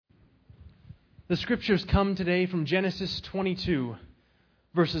The scriptures come today from Genesis 22,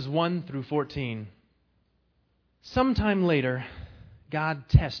 verses 1 through 14. Sometime later, God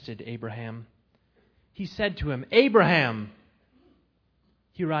tested Abraham. He said to him, "Abraham!"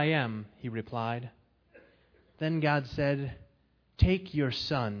 "Here I am," he replied. Then God said, "Take your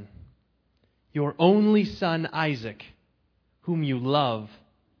son, your only son Isaac, whom you love,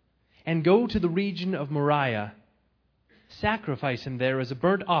 and go to the region of Moriah. Sacrifice him there as a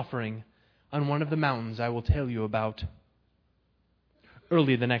burnt offering on one of the mountains I will tell you about."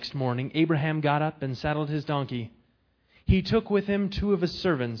 Early the next morning, Abraham got up and saddled his donkey. He took with him 2 of his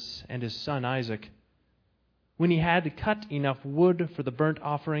servants and his son Isaac. When he had cut enough wood for the burnt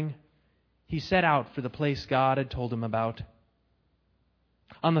offering, he set out for the place God had told him about.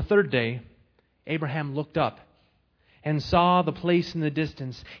 On the 3rd day, Abraham looked up and saw the place in the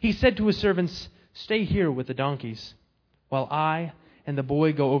distance. He said to his servants, "Stay here with the donkeys, while I and the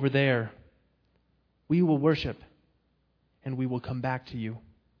boy go over there. We will worship, and we will come back to you."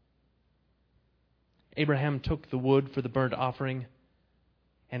 Abraham took the wood for the burnt offering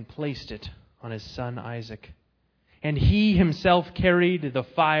and placed it on his son Isaac. And he himself carried the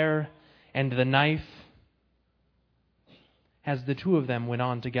fire and the knife. As the 2 of them went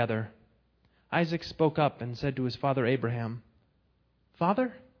on together, Isaac spoke up and said to his father Abraham,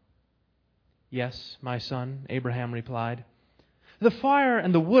 "Father?" "Yes, my son," Abraham replied. "The fire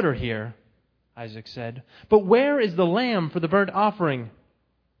and the wood are here," Isaac said, "but where is the lamb for the burnt offering?"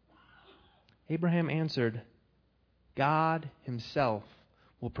 Abraham answered, "God himself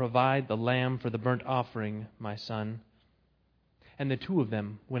will provide the lamb for the burnt offering, my son." And the 2 of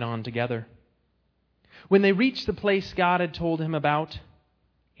them went on together. When they reached the place God had told him about,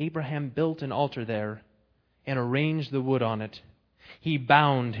 Abraham built an altar there and arranged the wood on it. He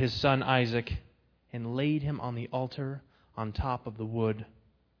bound his son Isaac and laid him on the altar on top of the wood.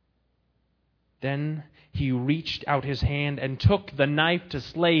 Then he reached out his hand and took the knife to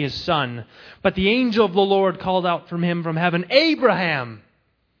slay his son. But the angel of the Lord called out from him from heaven, "Abraham!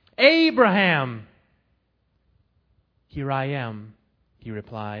 Abraham!" "Here I am," he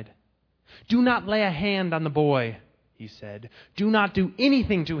replied. "Do not lay a hand on the boy," he said. "Do not do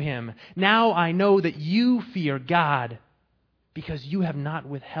anything to him. Now I know that you fear God, because you have not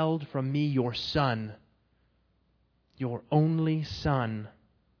withheld from me your son, your only son."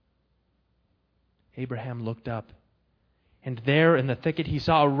 Abraham looked up, and there in the thicket he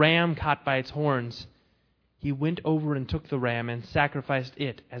saw a ram caught by its horns. He went over and took the ram and sacrificed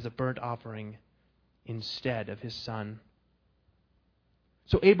it as a burnt offering instead of his son.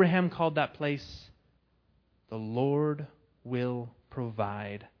 So Abraham called that place, "The Lord will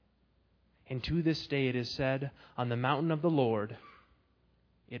provide." And to this day it is said, "On the mountain of the Lord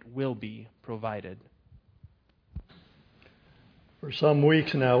it will be provided." For some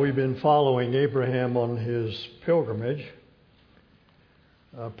weeks now, we've been following Abraham on his pilgrimage.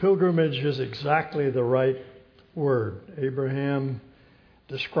 Pilgrimage is exactly the right word. Abraham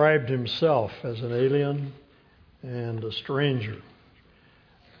described himself as an alien and a stranger.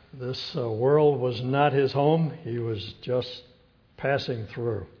 This world was not his home. He was just passing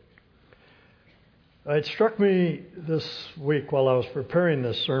through. It struck me this week while I was preparing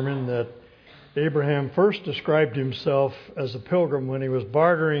this sermon that Abraham first described himself as a pilgrim when he was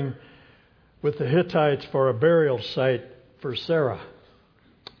bartering with the Hittites for a burial site for Sarah,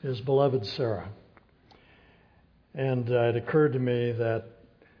 his beloved Sarah. And it occurred to me that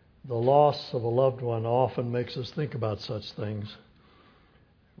the loss of a loved one often makes us think about such things.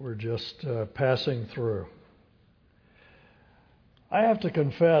 We're just passing through. I have to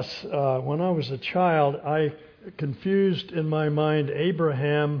confess, when I was a child, I confused in my mind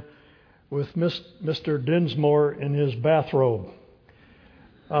Abraham with Mr. Dinsmore in his bathrobe.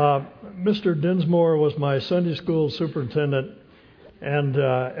 Mr. Dinsmore was my Sunday school superintendent, and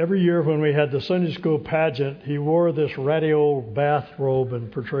every year when we had the Sunday school pageant, he wore this ratty old bathrobe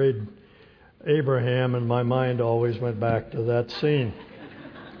and portrayed Abraham, and my mind always went back to that scene.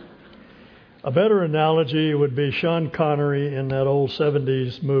 A better analogy would be Sean Connery in that old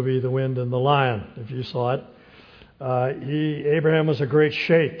 70s movie, The Wind and the Lion, if you saw it. Abraham was a great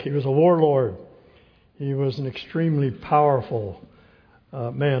sheikh. He was a warlord. He was an extremely powerful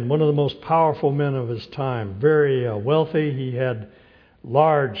man, one of the most powerful men of his time. Very wealthy. He had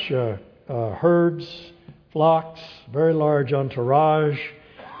large herds, flocks, very large entourage.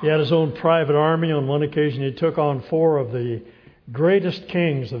 He had his own private army. On one occasion, he took on 4 of the greatest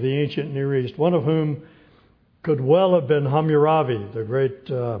kings of the ancient Near East, one of whom could well have been Hammurabi, the great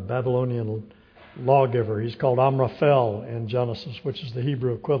Babylonian lawgiver. He's called Amraphel in Genesis, which is the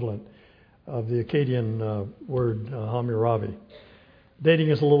Hebrew equivalent of the Akkadian word Hammurabi. Dating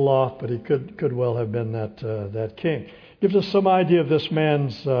is a little off, but he could well have been that king. Gives us some idea of this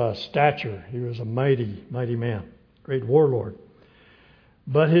man's stature. He was a mighty, mighty man, great warlord.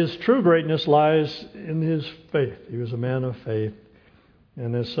 But his true greatness lies in his faith. He was a man of faith,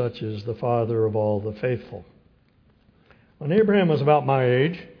 and as such is the father of all the faithful. When Abraham was about my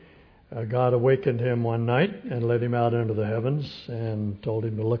age, God awakened him one night and led him out into the heavens and told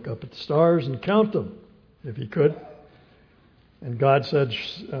him to look up at the stars and count them, if he could. And God said,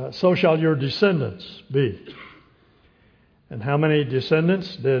 so shall your descendants be. And how many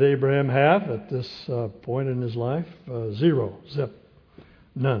descendants did Abraham have at this point in his life? 0, zip,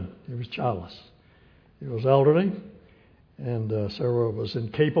 none. He was childless. He was elderly, and Sarah was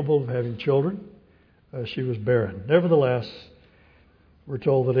incapable of having children. She was barren. Nevertheless, we're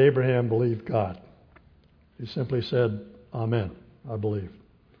told that Abraham believed God. He simply said, Amen, I believe.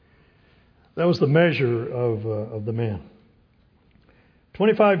 That was the measure of the man.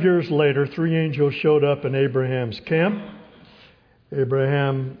 25 years later, 3 angels showed up in Abraham's camp.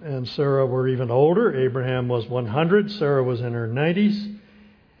 Abraham and Sarah were even older. Abraham was 100. Sarah was in her 90s.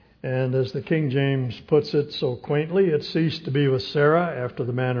 And as the King James puts it so quaintly, it ceased to be with Sarah after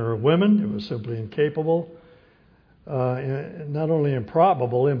the manner of women. It was simply incapable, not only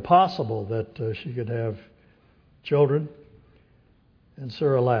improbable, impossible that she could have children. And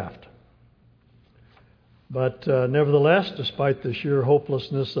Sarah laughed. But nevertheless, despite the sheer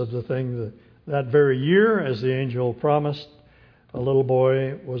hopelessness of the thing, that very year, as the angel promised, a little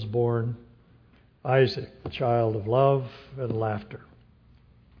boy was born, Isaac, a child of love and laughter.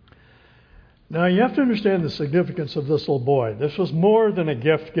 Now, you have to understand the significance of this little boy. This was more than a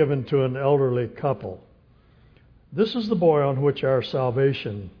gift given to an elderly couple. This is the boy on which our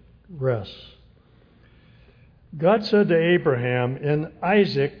salvation rests. God said to Abraham, in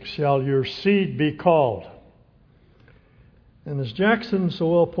Isaac shall your seed be called. And as Jackson so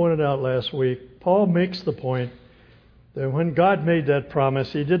well pointed out last week, Paul makes the point that when God made that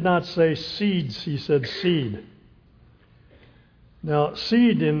promise, he did not say seeds, he said seed. Now,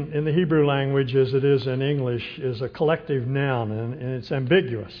 seed in the Hebrew language, as it is in English, is a collective noun, and it's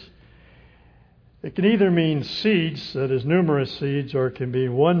ambiguous. It can either mean seeds, that is, numerous seeds, or it can be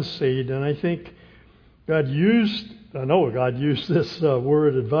one seed. And I think God used this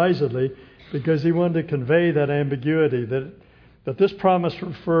word advisedly because he wanted to convey that ambiguity, that this promise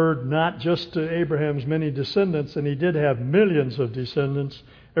referred not just to Abraham's many descendants, and he did have millions of descendants.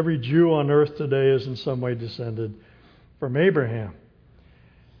 Every Jew on earth today is in some way descended from Abraham.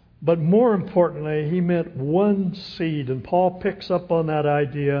 But more importantly, he meant one seed. And Paul picks up on that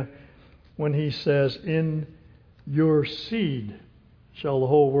idea when he says, in your seed shall the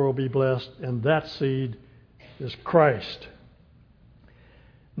whole world be blessed, and that seed is Christ.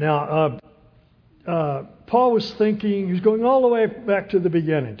 Now, Paul was thinking, he was going all the way back to the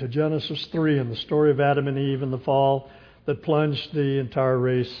beginning, to Genesis 3 and the story of Adam and Eve and the fall that plunged the entire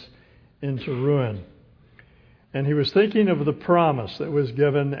race into ruin. And he was thinking of the promise that was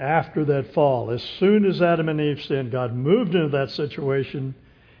given after that fall. As soon as Adam and Eve sinned, God moved into that situation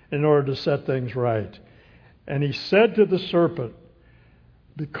in order to set things right. And he said to the serpent,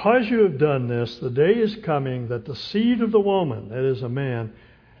 because you have done this, the day is coming that the seed of the woman, that is a man,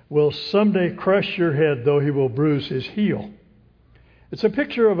 will someday crush your head, though he will bruise his heel. It's a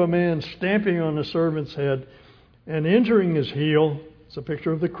picture of a man stamping on the serpent's head and injuring his heel. It's a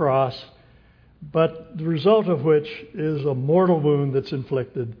picture of the cross, but the result of which is a mortal wound that's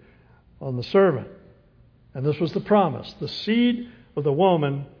inflicted on the servant. And this was the promise. The seed of the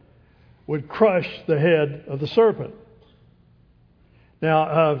woman would crush the head of the serpent.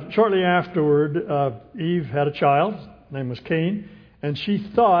 Now, shortly afterward, Eve had a child. His name was Cain. And she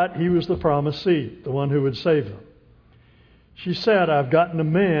thought he was the promised seed, the one who would save them. She said, I've gotten a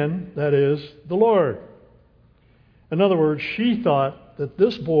man, that is, the Lord. In other words, she thought that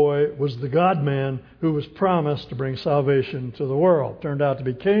this boy was the God-man who was promised to bring salvation to the world. Turned out to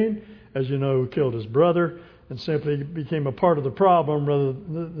be Cain, as you know, who killed his brother and simply became a part of the problem rather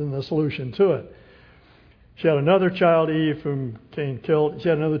than the solution to it. She had another child, Eve, whom Cain killed. She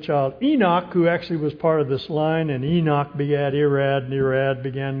had another child, Enoch, who actually was part of this line, and Enoch begat Irad, and Irad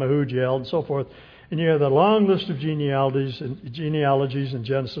began Mehujael, and so forth. And you have the long list of genealogies in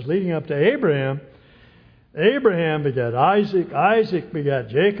Genesis leading up to Abraham. Abraham begat Isaac, Isaac begat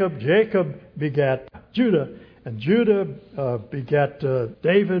Jacob, Jacob begat Judah, and Judah begat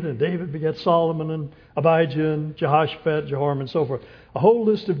David, and David begat Solomon, and Abijah, and Jehoshaphat, Jehoram, and so forth. A whole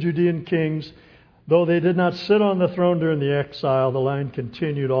list of Judean kings. Though they did not sit on the throne during the exile, the line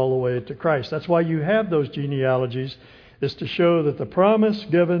continued all the way to Christ. That's why you have those genealogies is to show that the promise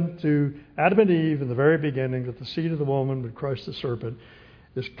given to Adam and Eve in the very beginning, that the seed of the woman would crush the serpent,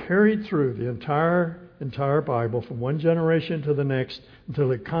 is carried through the entire Bible from one generation to the next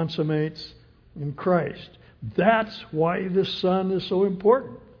until it consummates in Christ. That's why this Son is so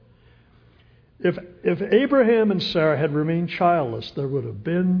important. If Abraham and Sarah had remained childless, there would have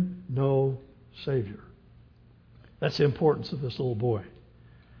been no Savior. That's the importance of this little boy.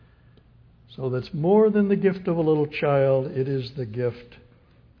 So that's more than the gift of a little child. It is the gift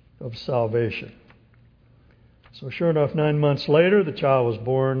of salvation. So sure enough, 9 months later, the child was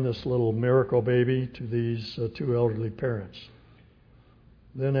born, this little miracle baby, to these two elderly parents.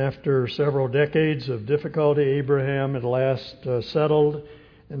 Then after several decades of difficulty, Abraham at last settled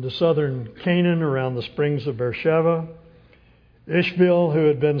into southern Canaan around the springs of Beersheba. Ishmael, who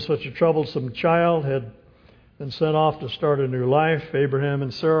had been such a troublesome child, had been sent off to start a new life. Abraham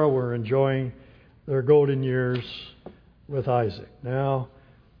and Sarah were enjoying their golden years with Isaac. Now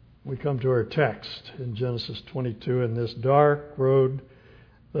we come to our text in Genesis 22 in this dark road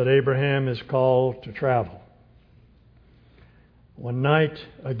that Abraham is called to travel. One night,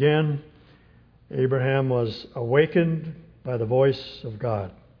 again, Abraham was awakened by the voice of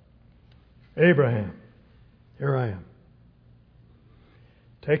God. Abraham, here I am.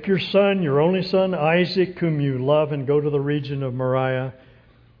 Take your son, your only son, Isaac, whom you love, and go to the region of Moriah.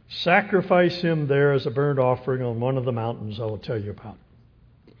 Sacrifice him there as a burnt offering on one of the mountains I will tell you about.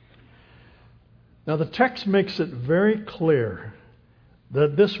 Now the text makes it very clear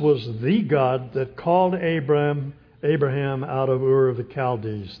that this was the God that called Abraham out of Ur of the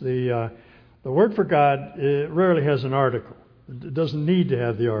Chaldees. The word for God, it rarely has an article. It doesn't need to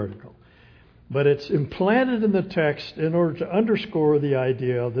have the article. But it's implanted in the text in order to underscore the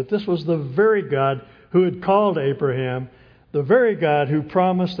idea that this was the very God who had called Abraham, the very God who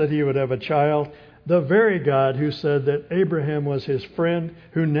promised that he would have a child, the very God who said that Abraham was his friend,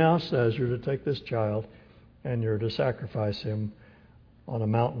 who now says you're to take this child and you're to sacrifice him on a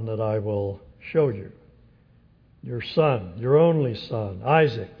mountain that I will show you. Your son, your only son,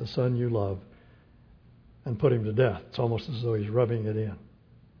 Isaac, the son you love, and put him to death. It's almost as though he's rubbing it in.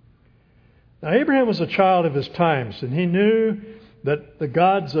 Now, Abraham was a child of his times, and he knew that the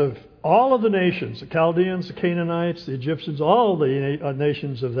gods of all of the nations, the Chaldeans, the Canaanites, the Egyptians, all the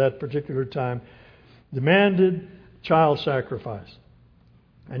nations of that particular time, demanded child sacrifice.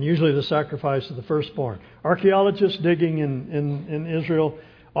 And usually the sacrifice of the firstborn. Archaeologists digging in Israel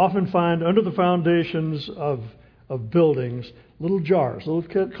often find under the foundations of buildings little jars,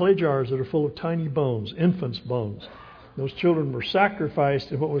 little clay jars that are full of tiny bones, infants' bones. Those children were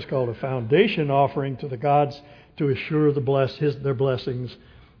sacrificed in what was called a foundation offering to the gods to assure their blessings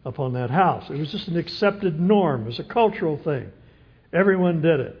upon that house. It was just an accepted norm. It was a cultural thing. Everyone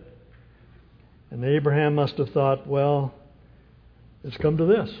did it. And Abraham must have thought, well, it's come to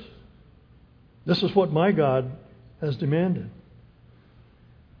this. This is what my God has demanded.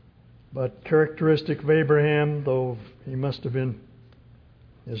 But characteristic of Abraham, though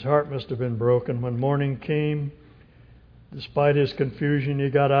his heart must have been broken. When morning came, despite his confusion, he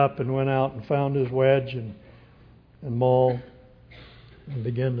got up and went out and found his wedge and maul and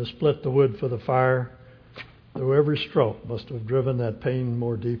began to split the wood for the fire, though every stroke must have driven that pain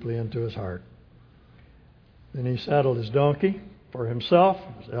more deeply into his heart. Then he saddled his donkey for himself.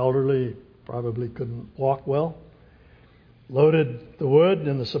 He was elderly, probably couldn't walk well. Loaded the wood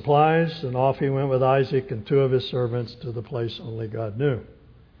and the supplies, and off he went with Isaac and two of his servants to the place only God knew.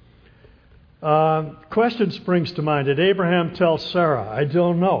 Question springs to mind. Did Abraham tell Sarah? I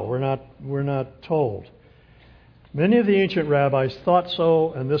don't know. We're not told. Many of the ancient rabbis thought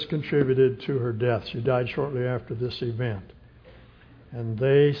so, and this contributed to her death. She died shortly after this event. And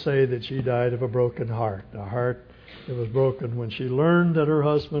they say that she died of a broken heart, a heart that was broken when she learned that her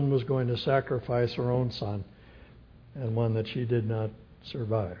husband was going to sacrifice her own son, and one that she did not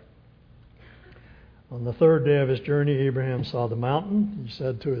survive. On the third day of his journey, Abraham saw the mountain. He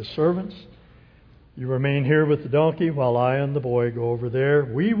said to his servants, "You remain here with the donkey while I and the boy go over there.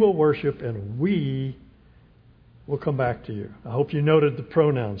 We will worship and we will come back to you." I hope you noted the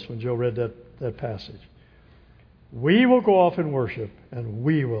pronouns when Joe read that passage. We will go off and worship and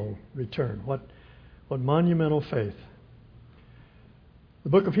we will return. What monumental faith. The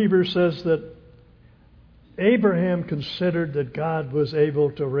book of Hebrews says that Abraham considered that God was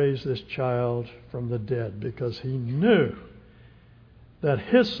able to raise this child from the dead because he knew that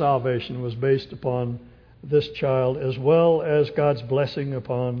his salvation was based upon this child as well as God's blessing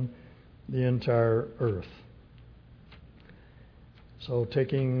upon the entire earth. So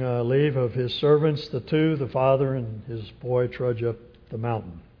taking leave of his servants, the father and his boy, trudge up the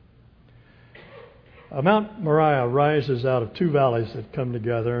mountain. Mount Moriah rises out of two valleys that come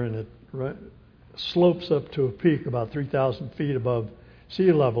together, and it slopes up to a peak about 3,000 feet above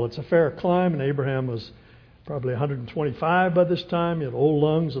sea level. It's a fair climb, and Abraham was probably 125 by this time. He had old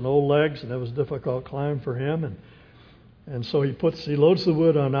lungs and old legs, and it was a difficult climb for him. And so he loads the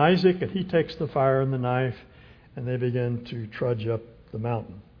wood on Isaac, and he takes the fire and the knife, and they begin to trudge up the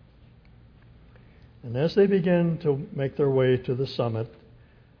mountain. And as they begin to make their way to the summit,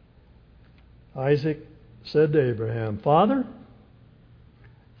 Isaac said to Abraham, "Father?"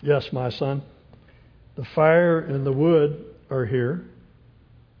 "Yes, my son. The fire and the wood are here,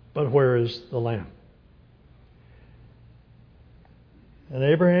 but where is the lamb?" And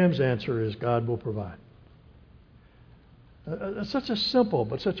Abraham's answer is, "God will provide." It's such a simple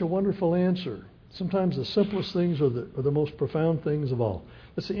but such a wonderful answer. Sometimes the simplest things are the most profound things of all.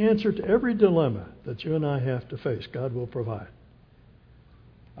 It's the answer to every dilemma that you and I have to face. God will provide.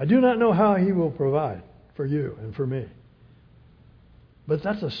 I do not know how He will provide for you and for me. But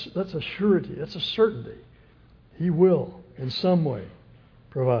that's a surety. That's a certainty. He will, in some way,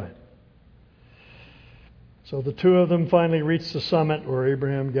 provide. So the two of them finally reach the summit, where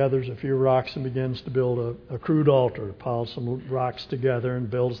Abraham gathers a few rocks and begins to build a crude altar. Piles some rocks together and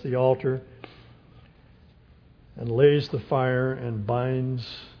builds the altar and lays the fire and binds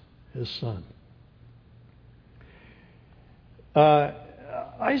his son.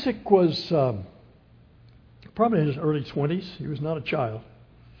 Isaac was probably in his early 20s. He was not a child.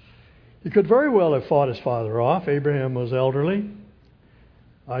 He could very well have fought his father off. Abraham was elderly.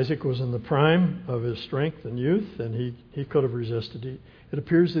 Isaac was in the prime of his strength and youth, and he could have resisted. It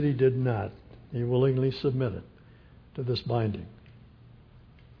appears that he did not. He willingly submitted to this binding.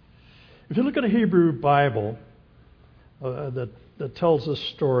 If you look at a Hebrew Bible that tells this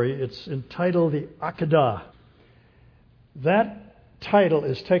story, it's entitled the Akedah. That title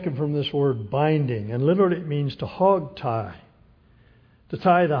is taken from this word binding, and literally it means to hog tie. To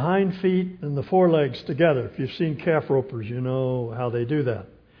tie the hind feet and the forelegs together. If you've seen calf ropers, you know how they do that.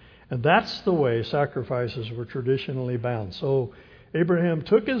 And that's the way sacrifices were traditionally bound. So Abraham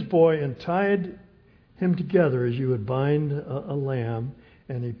took his boy and tied him together as you would bind a lamb,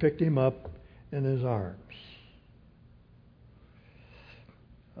 and he picked him up in his arms.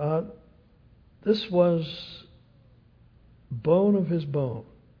 This was bone of his bone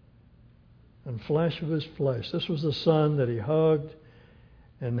and flesh of his flesh. This was the son that he hugged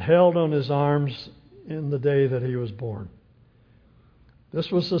and held on his arms in the day that he was born.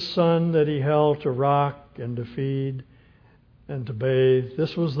 This was the son that he held to rock and to feed and to bathe.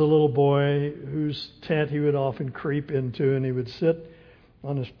 This was the little boy whose tent he would often creep into, and he would sit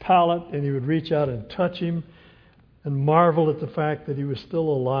on his pallet and he would reach out and touch him and marvel at the fact that he was still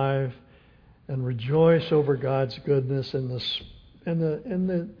alive and rejoice over God's goodness and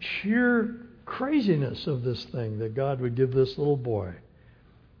the sheer craziness of this thing, that God would give this little boy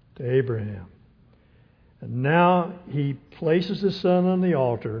to Abraham. And now he places his son on the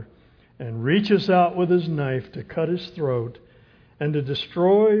altar and reaches out with his knife to cut his throat and to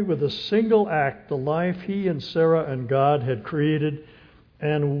destroy with a single act the life he and Sarah and God had created,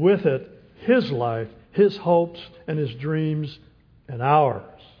 and with it his life, his hopes and his dreams and ours.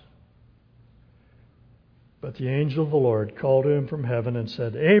 But the angel of the Lord called to him from heaven and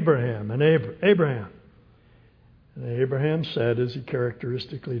said, "Abraham," and Abraham. And Abraham said, as he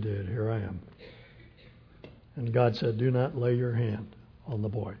characteristically did, "Here I am." And God said, "Do not lay your hand on the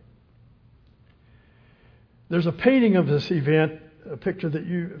boy." There's a painting of this event, a picture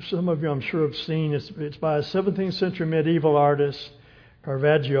that some of you I'm sure have seen. It's by a 17th century medieval artist,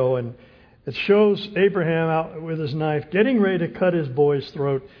 Caravaggio, and it shows Abraham out with his knife getting ready to cut his boy's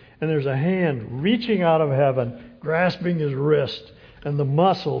throat, and there's a hand reaching out of heaven, grasping his wrist, and the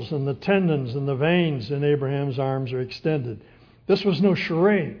muscles and the tendons and the veins in Abraham's arms are extended. This was no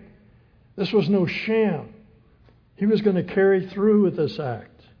charade. This was no sham. He was going to carry through with this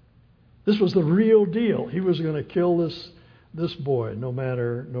act. This was the real deal. He was going to kill this boy no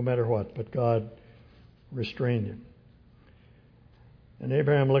matter what. But God restrained him. And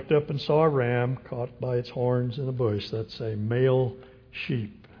Abraham looked up and saw a ram caught by its horns in a bush. That's a male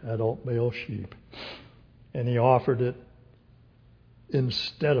sheep, adult male sheep. And he offered it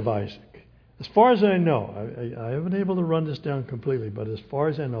instead of Isaac. As far as I know, I haven't been able to run this down completely, but as far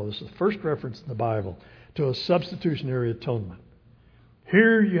as I know, this is the first reference in the Bible to a substitutionary atonement.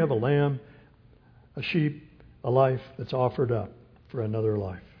 Here you have a lamb, a sheep, a life that's offered up for another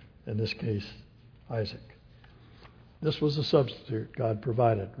life. In this case, Isaac. This was the substitute God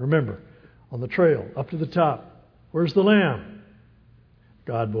provided. Remember, on the trail, up to the top, where's the lamb?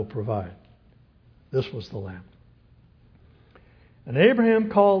 God will provide. This was the lamb. And Abraham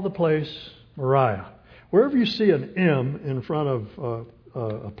called the place Moriah. Wherever you see an M in front of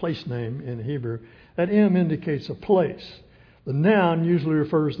a place name in Hebrew, that M indicates a place. The noun usually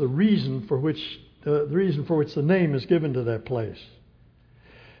refers to the reason for which the name is given to that place.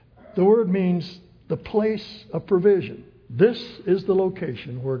 The word means the place of provision. This is the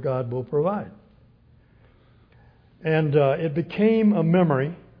location where God will provide. And it became a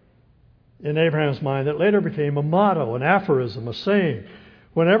memory in Abraham's mind that later became a motto, an aphorism, a saying.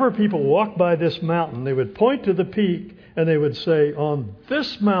 Whenever people walked by this mountain, they would point to the peak and they would say, on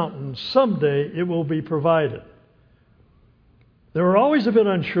this mountain, someday it will be provided. They were always a bit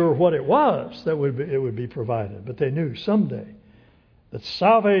unsure what it was that it would be provided, but they knew someday that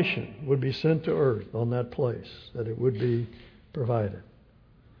salvation would be sent to earth on that place, that it would be provided.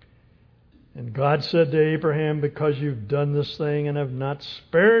 And God said to Abraham, because you've done this thing and have not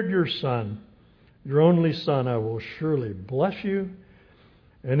spared your son, your only son, I will surely bless you.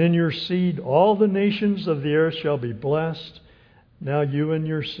 And in your seed all the nations of the earth shall be blessed. Now you and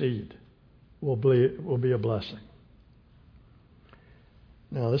your seed will be a blessing.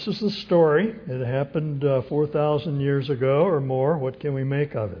 Now this is the story. It happened 4,000 years ago or more. What can we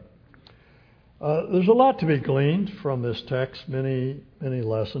make of it? There's a lot to be gleaned from this text, many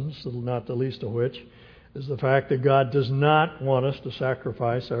lessons, not the least of which is the fact that God does not want us to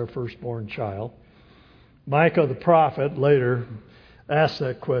sacrifice our firstborn child. Micah the prophet later asked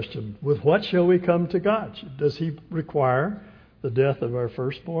that question, with what shall we come to God? Does he require the death of our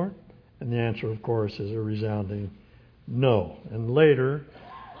firstborn? And the answer, of course, is a resounding no. And later,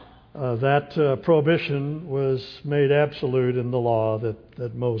 that prohibition was made absolute in the law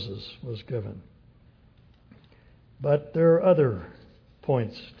that Moses was given. But there are other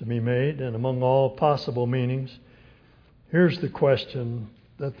points to be made, and among all possible meanings, here's the question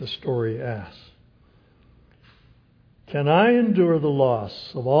that the story asks. Can I endure the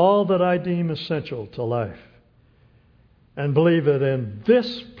loss of all that I deem essential to life and believe that in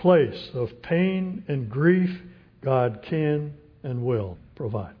this place of pain and grief, God can and will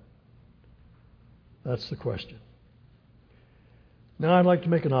provide? That's the question. Now I'd like to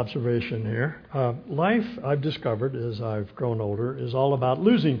make an observation here. Life, I've discovered as I've grown older, is all about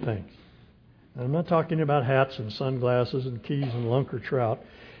losing things. And I'm not talking about hats and sunglasses and keys and lunker trout.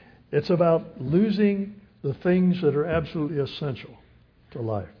 It's about losing the things that are absolutely essential to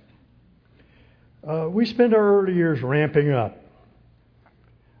life. We spend our early years ramping up.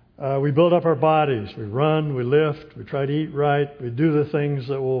 We build up our bodies. We run, we lift, we try to eat right. We do the things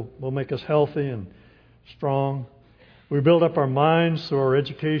that will make us healthy and strong. We build up our minds through our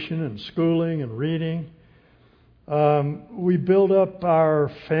education and schooling and reading. We build up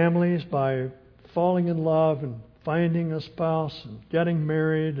our families by falling in love and finding a spouse and getting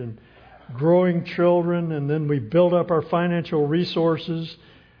married and growing children. And then we build up our financial resources,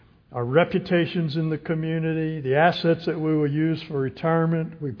 our reputations in the community, the assets that we will use for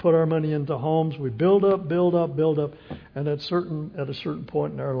retirement. We put our money into homes. We build up. And at a certain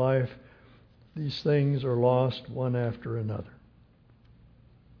point in our life, these things are lost one after another.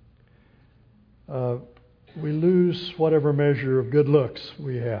 We lose whatever measure of good looks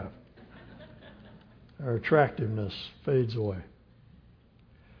we have. Our attractiveness fades away.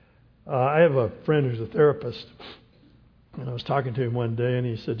 I have a friend who's a therapist, and I was talking to him one day, and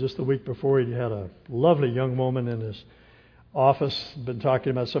he said just the week before he had a lovely young woman in his office, been talking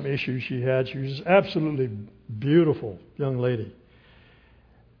about some issues she had. She was absolutely beautiful young lady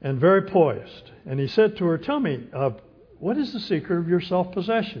and very poised. And he said to her, tell me, what is the secret of your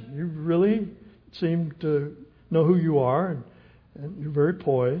self-possession? You really seem to know who you are, and you're very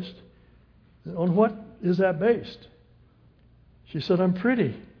poised. On what is that based? She said, I'm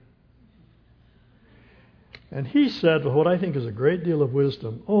pretty. And he said, with what I think is a great deal of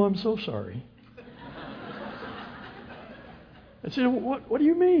wisdom, oh, I'm so sorry. I said, what do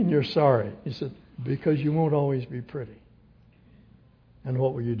you mean you're sorry? He said, because you won't always be pretty. And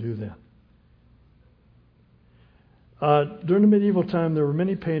what will you do then? During the medieval time, there were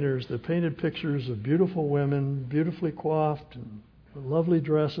many painters that painted pictures of beautiful women, beautifully coiffed and lovely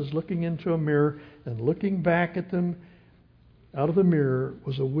dresses, looking into a mirror, and looking back at them out of the mirror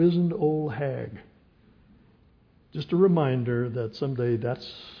was a wizened old hag. Just a reminder that someday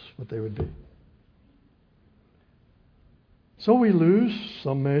that's what they would be. So we lose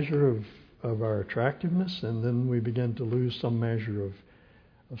some measure of our attractiveness, and then we begin to lose some measure of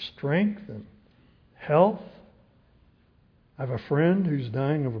strength and health. I have a friend who's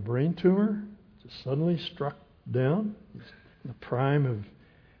dying of a brain tumor, just suddenly struck down. He's in the prime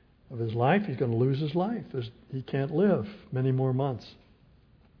of his life. He's going to lose his life. He can't live many more months.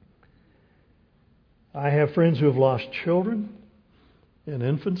 I have friends who have lost children in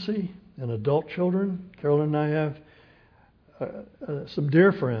infancy, and adult children. Carolyn and I have some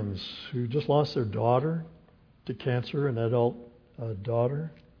dear friends who just lost their daughter to cancer, an adult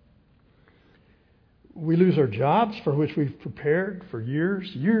daughter. We lose our jobs for which we've prepared for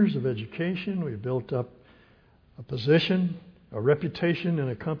years of education. We've built up a position, a reputation in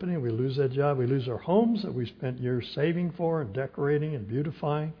a company. We lose that job. We lose our homes that we spent years saving for and decorating and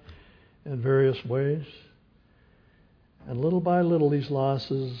beautifying in various ways. And little by little, these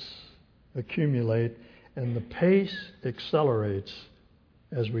losses accumulate, and the pace accelerates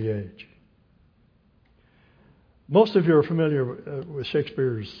as we age. Most of you are familiar with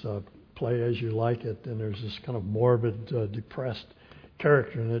Shakespeare's play As You Like It, and there's this kind of morbid, depressed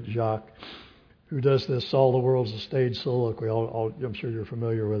character in it, Jacques, who does this All the World's a Stage soliloquy. I'm sure you're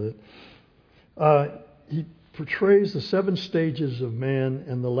familiar with it. He portrays the 7 stages of man,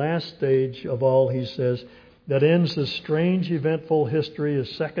 and the last stage of all, he says, that ends this strange, eventful history is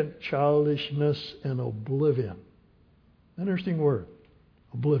second childishness and oblivion. Interesting word,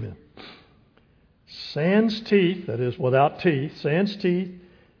 oblivion. Sans teeth, that is without teeth, sans teeth,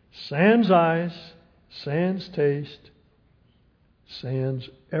 sans eyes, sans taste, sans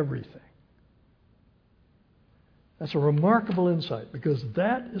everything. That's a remarkable insight, because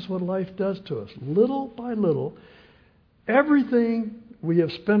that is what life does to us. Little by little, everything we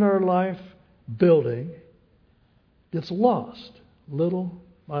have spent our life building gets lost, little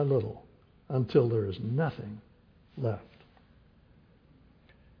by little, until there is nothing left.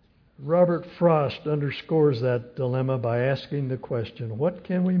 Robert Frost underscores that dilemma by asking the question, what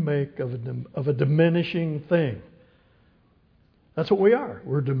can we make of a diminishing thing? That's what we are.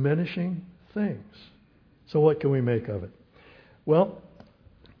 We're diminishing things. So what can we make of it? Well,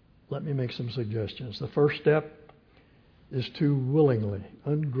 let me make some suggestions. The first step is to willingly,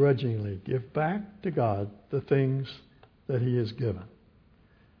 ungrudgingly give back to God the things that He has given.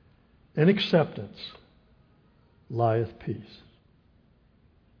 In acceptance lieth peace.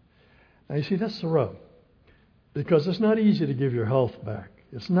 Now you see, that's the rub. Because it's not easy to give your health back.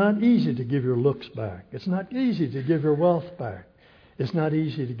 It's not easy to give your looks back. It's not easy to give your wealth back. It's not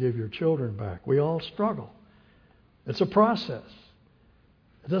easy to give your children back. We all struggle. It's a process.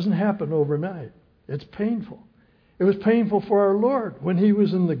 It doesn't happen overnight. It's painful. It was painful for our Lord when He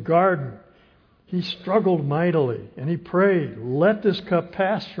was in the garden. He struggled mightily and He prayed, let this cup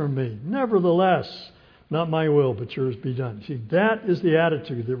pass from me. Nevertheless, not my will, but yours be done. See, that is the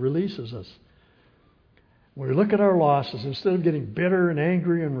attitude that releases us. When we look at our losses, instead of getting bitter and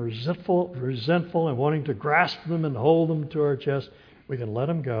angry and resentful and wanting to grasp them and hold them to our chest, we can let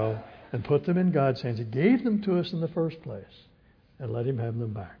them go and put them in God's hands. He gave them to us in the first place, and let Him have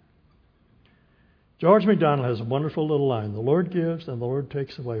them back. George MacDonald has a wonderful little line. The Lord gives and the Lord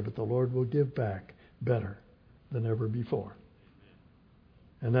takes away, but the Lord will give back better than ever before.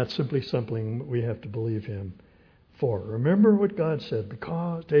 And that's simply something we have to believe Him for. Remember what God said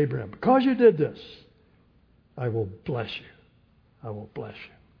to Abraham. Because you did this, I will bless you. I will bless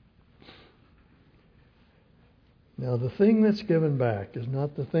you. Now, the thing that's given back is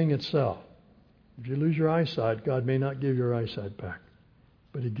not the thing itself. If you lose your eyesight, God may not give your eyesight back,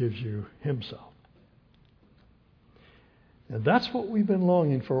 but He gives you Himself. And that's what we've been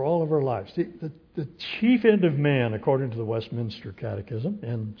longing for all of our lives. The chief end of man, according to the Westminster Catechism,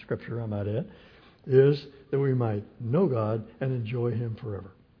 and Scripture I might add, is that we might know God and enjoy Him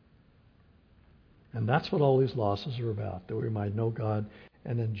forever. And that's what all these losses are about, that we might know God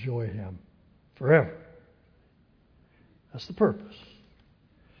and enjoy Him forever. That's the purpose.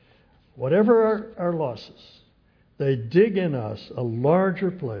 Whatever our losses, they dig in us a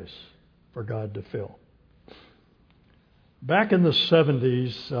larger place for God to fill. Back in the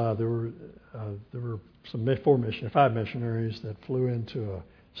 70s, there were 5 missionaries that flew into a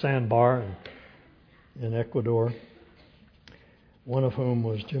sandbar in Ecuador, one of whom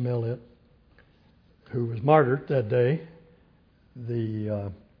was Jim Elliot, who was martyred that day.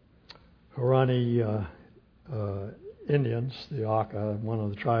 The Huaorani Indians, the Auca, one of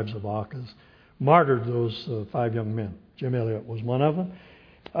the tribes of Aucas, martyred those 5 young men. Jim Elliot was one of them.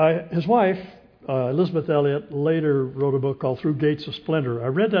 His wife, Elizabeth Elliot, later wrote a book called Through Gates of Splendor. I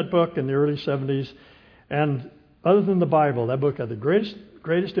read that book in the early 70s, and other than the Bible, that book had the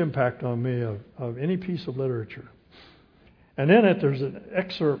greatest impact on me of any piece of literature. And in it, there's an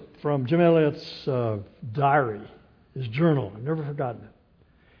excerpt from Jim Elliot's diary, his journal. I've never forgotten it.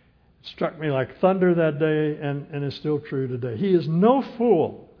 It struck me like thunder that day, and is still true today. He is no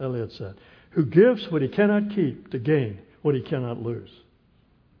fool, Elliot said, who gives what he cannot keep to gain what he cannot lose.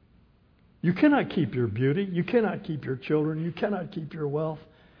 You cannot keep your beauty. You cannot keep your children. You cannot keep your wealth.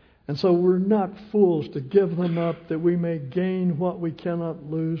 And so we're not fools to give them up that we may gain what we cannot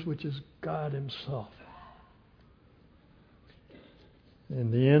lose, which is God Himself.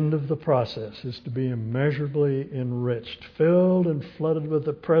 And the end of the process is to be immeasurably enriched, filled and flooded with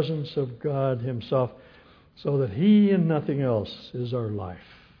the presence of God Himself, so that He and nothing else is our life.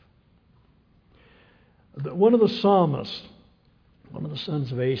 One of the psalmists, one of the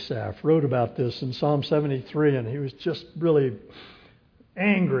sons of Asaph, wrote about this in Psalm 73, and he was just really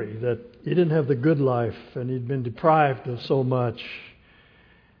angry that he didn't have the good life and he'd been deprived of so much.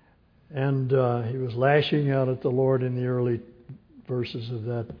 And he was lashing out at the Lord in the early verses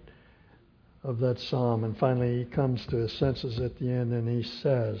of that psalm. And finally he comes to his senses at the end and he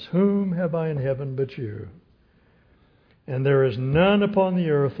says, "Whom have I in heaven but you? And there is none upon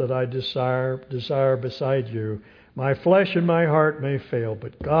the earth that I desire beside you. My flesh and my heart may fail,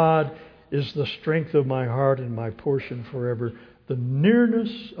 but God is the strength of my heart and my portion forever. The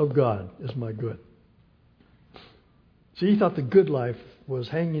nearness of God is my good." See, he thought the good life was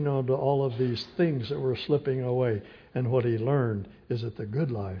hanging on to all of these things that were slipping away. And what he learned is that the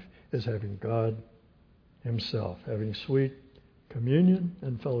good life is having God Himself, having sweet communion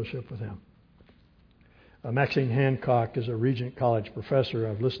and fellowship with Him. Maxine Hancock is a Regent College professor.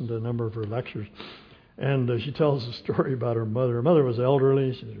 I've listened to a number of her lectures. And she tells a story about her mother. Her mother was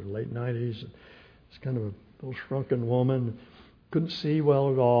elderly. She was in her late 90s. She's kind of a little shrunken woman. Couldn't see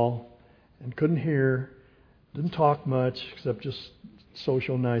well at all. And couldn't hear. Didn't talk much except just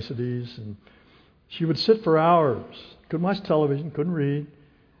social niceties. And she would sit for hours. Couldn't watch television. Couldn't read.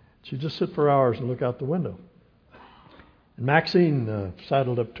 She'd just sit for hours and look out the window. And Maxine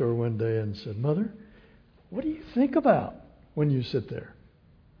sidled up to her one day and said, "Mother, what do you think about when you sit there?"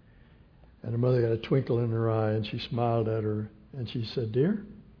 And her mother had a twinkle in her eye, and she smiled at her, and she said, "Dear,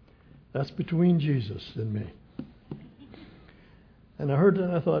 that's between Jesus and me." And I heard that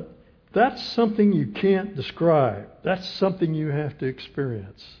and I thought, that's something you can't describe. That's something you have to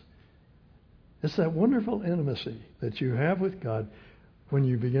experience. It's that wonderful intimacy that you have with God when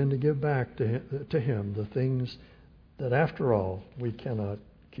you begin to give back to Him the things that, after all, we cannot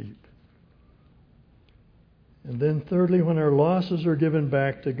keep. And then thirdly, when our losses are given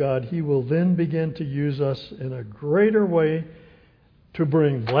back to God, He will then begin to use us in a greater way to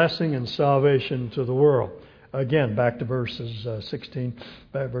bring blessing and salvation to the world. Again, back to verse 16.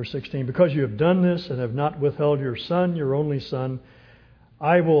 "Because you have done this and have not withheld your Son, your only Son,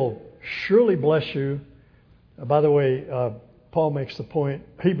 I will surely bless you." By the way, Paul makes the point,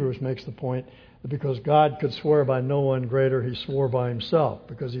 Hebrews makes the point, that because God could swear by no one greater, He swore by Himself,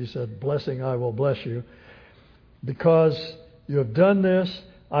 because He said, "Blessing, I will bless you." "Because you have done this,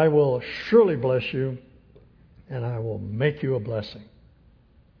 I will surely bless you, and I will make you a blessing."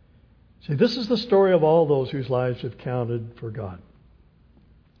 See, this is the story of all those whose lives have counted for God.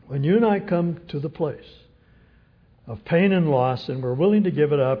 When you and I come to the place of pain and loss, and we're willing to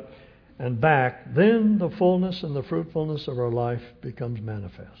give it up and back, then the fullness and the fruitfulness of our life becomes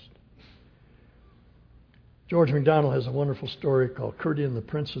manifest. George MacDonald has a wonderful story called Curdy and the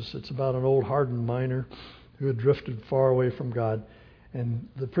Princess. It's about an old hardened miner who had drifted far away from God. And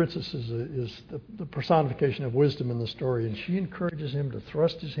the princess is the personification of wisdom in the story. And she encourages him to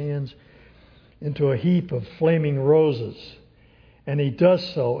thrust his hands into a heap of flaming roses. And he does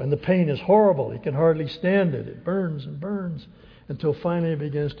so. And the pain is horrible. He can hardly stand it. It burns and burns until finally it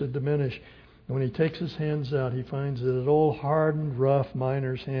begins to diminish. And when he takes his hands out, he finds that old hardened, rough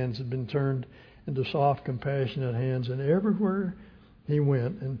miner's hands had been turned into soft, compassionate hands. And everywhere he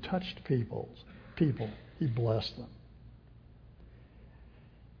went and touched people, He blessed them.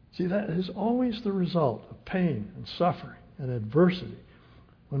 See, that is always the result of pain and suffering and adversity.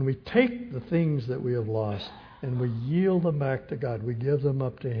 When we take the things that we have lost and we yield them back to God, we give them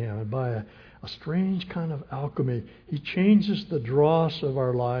up to Him. And by a strange kind of alchemy, He changes the dross of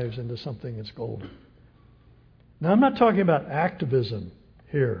our lives into something that's golden. Now, I'm not talking about activism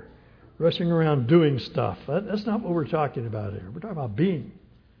here, rushing around doing stuff. That's not what we're talking about here. We're talking about being.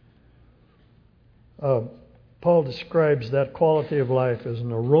 Paul describes that quality of life as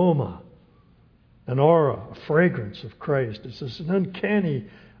an aroma, an aura, a fragrance of Christ. It's this uncanny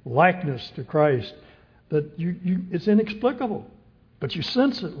likeness to Christ that it's inexplicable, but you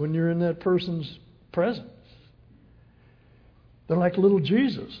sense it when you're in that person's presence. They're like little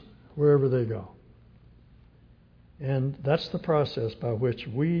Jesus wherever they go. And that's the process by which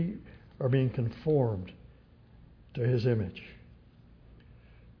we are being conformed to His image.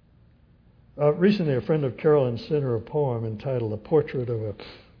 Recently, a friend of Carolyn sent her a poem entitled "A Portrait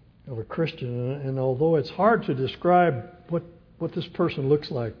of a Christian," and although it's hard to describe what this person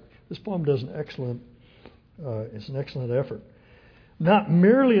looks like, this poem does it's an excellent effort. not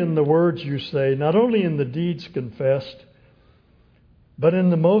merely in the words you say, not only in the deeds confessed, but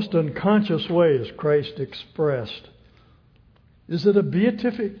in the most unconscious ways Christ expressed. Is it a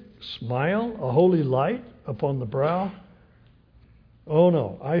beatific smile, a holy light upon the brow? Oh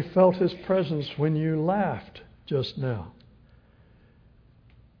no, I felt His presence when you laughed just now.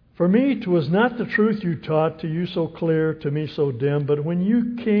 For me, 'twas not the truth you taught, to you so clear, to me so dim, but when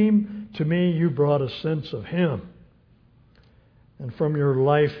you came to me, you brought a sense of Him. And from your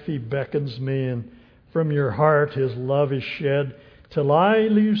life He beckons me, and from your heart His love is shed, till I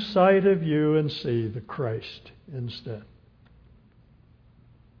lose sight of you and see the Christ instead.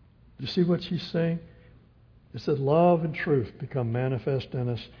 You see what she's saying? It's that love and truth become manifest in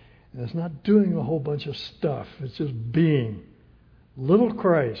us. And it's not doing a whole bunch of stuff. It's just being little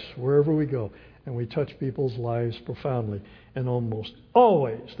Christ wherever we go. And we touch people's lives profoundly. And almost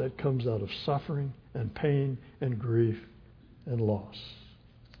always that comes out of suffering and pain and grief and loss.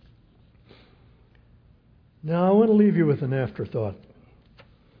 Now I want to leave you with an afterthought.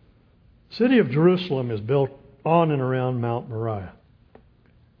 The city of Jerusalem is built on and around Mount Moriah.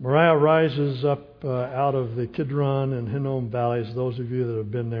 Moriah rises up out of the Kidron and Hinnom valleys. Those of you that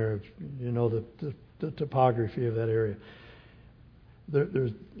have been there, you know the topography of that area.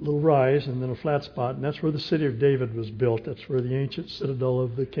 There's a little rise and then a flat spot, and that's where the city of David was built. That's where the ancient citadel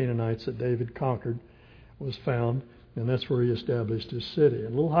of the Canaanites that David conquered was found, and that's where he established his city. And a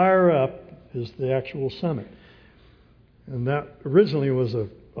little higher up is the actual summit. And that originally was a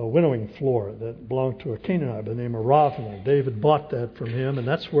winnowing floor that belonged to a Canaanite by the name of Ravna. David bought that from him, and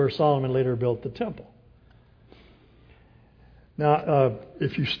that's where Solomon later built the temple. Now,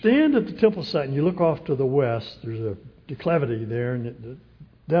 if you stand at the temple site and you look off to the west, there's a declivity there, and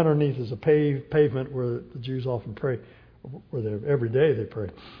down underneath is a pavement where the Jews often pray, where every day they pray.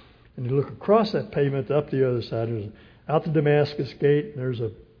 And you look across that pavement up the other side, there's out the Damascus gate, and there's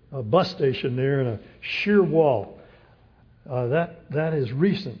a bus station there and a sheer wall. That is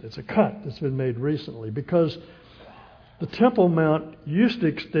recent. It's a cut that's been made recently because the Temple Mount used to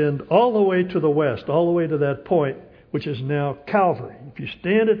extend all the way to the west, all the way to that point, which is now Calvary. If you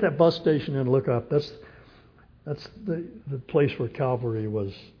stand at that bus station and look up, that's the place where Calvary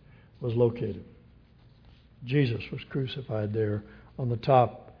was located. Jesus was crucified there on the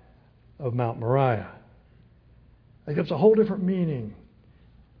top of Mount Moriah. It gives a whole different meaning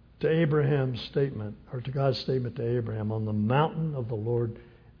to Abraham's statement, or to God's statement to Abraham, on the mountain of the Lord,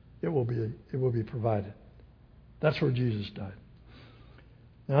 it will be provided. That's where Jesus died.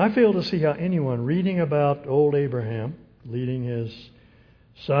 Now, I fail to see how anyone reading about old Abraham leading his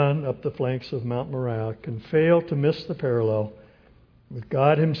son up the flanks of Mount Moriah can fail to miss the parallel with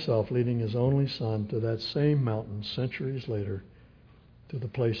God Himself leading His only Son to that same mountain centuries later, to the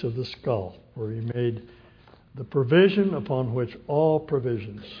place of the skull, where He made the provision upon which all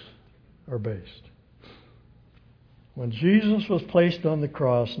provisions are based. When Jesus was placed on the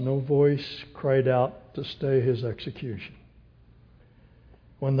cross, no voice cried out to stay His execution.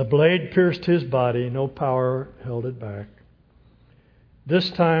 When the blade pierced His body, no power held it back. This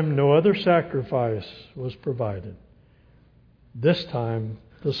time, no other sacrifice was provided. This time,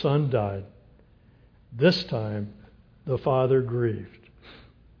 the Son died. This time, the Father grieved.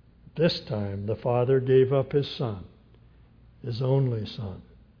 This time, the Father gave up His Son, His only Son,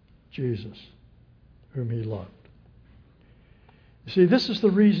 Jesus, whom He loved. You see, this is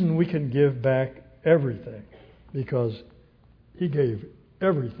the reason we can give back everything, because He gave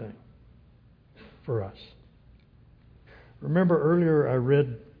everything for us. Remember earlier I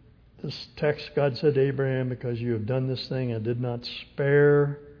read this text. God said to Abraham, because you have done this thing and did not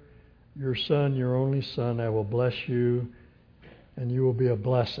spare your son, your only son, I will bless you, and you will be a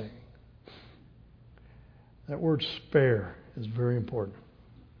blessing. That word spare is very important.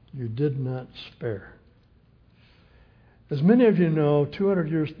 You did not spare. As many of you know, 200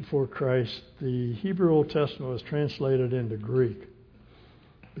 years before Christ, the Hebrew Old Testament was translated into Greek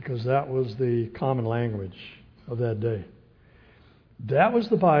because that was the common language of that day. That was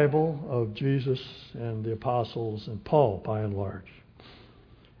the Bible of Jesus and the apostles and Paul, by and large.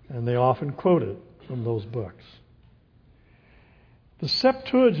 And they often quoted from those books. The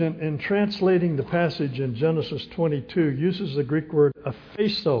Septuagint, in translating the passage in Genesis 22, uses the Greek word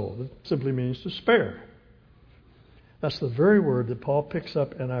aphaso, that simply means to spare. That's the very word that Paul picks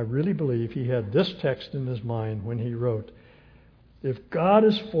up, and I really believe he had this text in his mind when he wrote, if God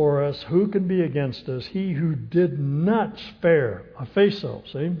is for us, who can be against us? He who did not spare, aphaso,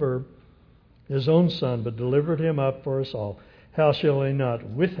 same verb, His own Son, but delivered Him up for us all, how shall He not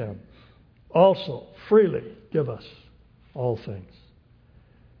with Him also freely give us all things?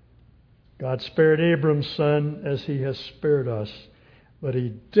 God spared Abram's son as He has spared us. But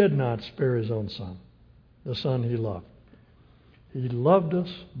he did not spare his own Son, the Son he loved. He loved us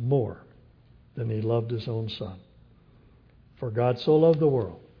more than he loved his own Son. For God so loved the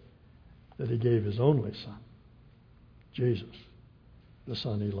world that he gave his only Son, Jesus, the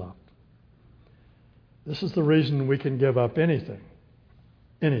Son he loved. This is the reason we can give up anything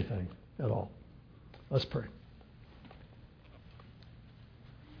at all. Let's pray.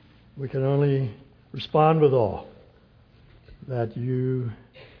 We can only respond with awe that you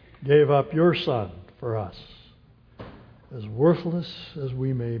gave up your Son for us, as worthless as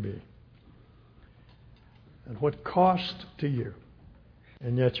we may be. And what cost to you,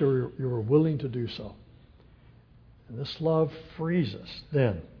 and yet you were willing to do so. And this love frees us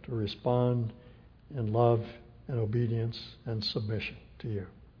then to respond in love and obedience and submission to you.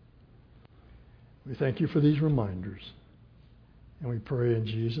 We thank you for these reminders, and we pray in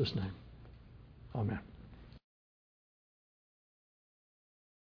Jesus' name. Amen.